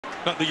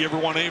Not that you ever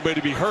want anybody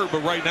to be hurt,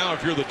 but right now,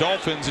 if you're the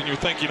Dolphins and you're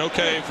thinking,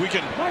 okay, if we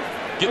can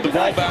get the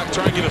ball back,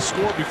 try and get a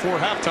score before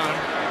halftime.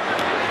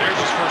 There's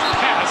his first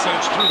pass, and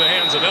it's through the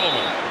hands of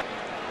Edelman.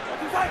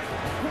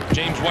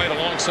 James White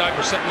alongside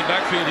Brissett in the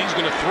backfield. He's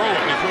going to throw it.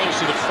 He throws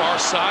to the far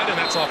side, and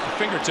that's off the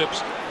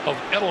fingertips of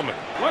Edelman.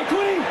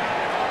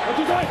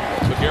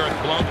 So Garrett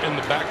Blount in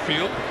the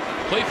backfield.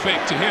 Play fake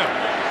to him.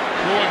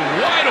 Throwing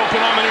wide open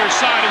on the near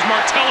side is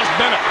Martellus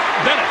Bennett.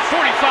 Bennett,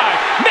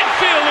 45,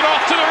 midfield and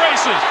off to the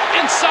races.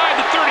 Inside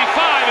the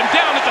 35 and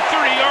down at the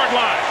 30-yard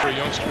line. For a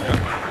youngster.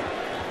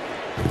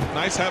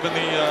 Nice having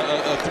the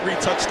a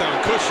 3-touchdown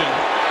cushion.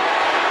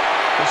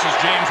 This is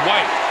James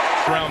White,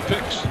 round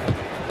picks.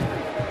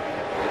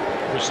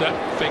 Brissett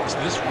fakes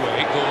this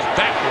way, goes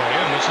that way,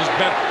 and this is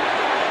Bennett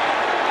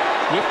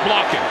with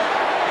blocking.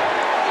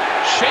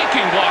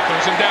 Shaking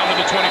blockers and down to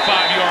the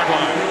 25-yard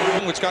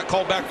line. Which got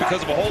called back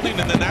because of a holding,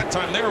 and then that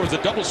time there was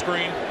a double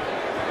screen.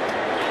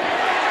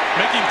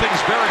 Making things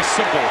very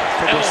simple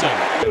for Brissett.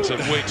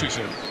 Way too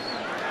soon.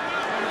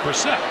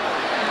 Brissett,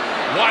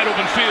 wide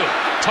open field,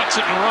 tucks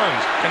it and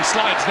runs, and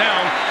slides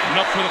down.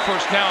 Enough for the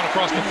first down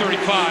across the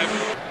 35.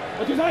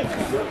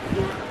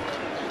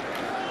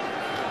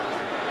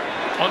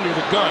 Under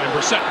the gun, and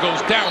Brissett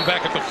goes down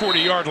back at the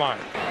 40-yard line.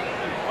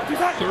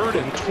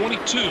 3rd and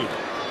 22.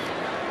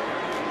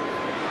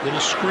 Little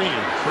screen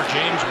for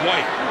James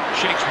White.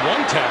 Shakes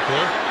one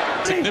tackler.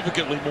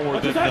 Significantly more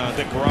than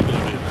Garoppolo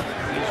did.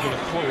 He's going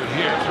to throw it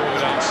here, throw it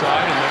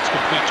outside, and that's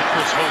complete to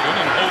Chris Hogan,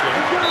 and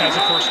Hogan has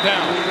a first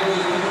down.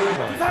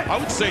 I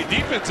would say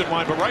defensive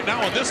line, but right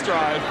now on this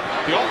drive,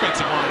 the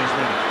offensive line is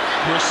winning.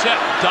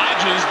 Brissett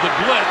dodges the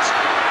blitz,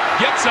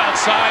 gets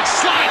outside,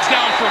 slides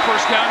down for a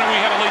first down, and we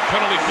have a late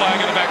penalty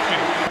flag in the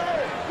backfield.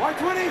 White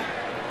 20.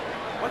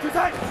 What's your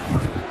time?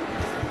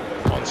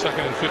 On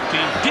 2nd and 15,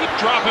 deep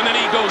drop, and then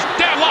he goes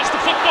down, lost the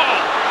football.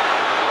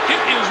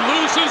 It is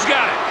loose. Who's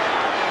got it?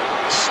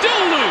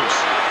 Still loose.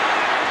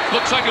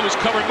 Looks like it was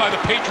covered by the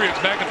Patriots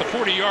back at the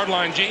 40-yard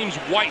line. James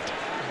White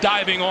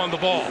diving on the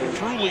ball.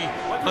 Truly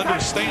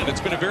understand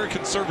it's been a very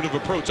conservative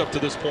approach up to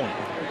this point.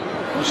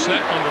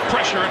 Brissett under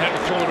pressure and had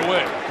to throw it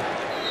away.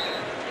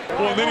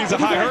 Well, and then he's a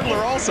high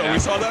hurdler also. We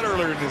saw that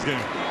earlier in this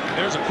game.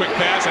 There's a quick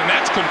pass, and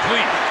that's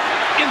complete.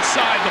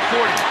 Inside the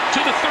 40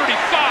 to the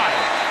 35.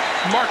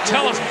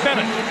 Martellus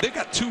Bennett. They've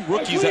got 2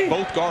 rookies at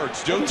both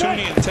guards. Joe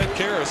Tooney and Ted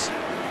Karras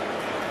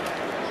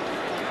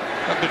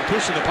have been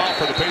pushing the pop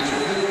for the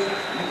Patriots.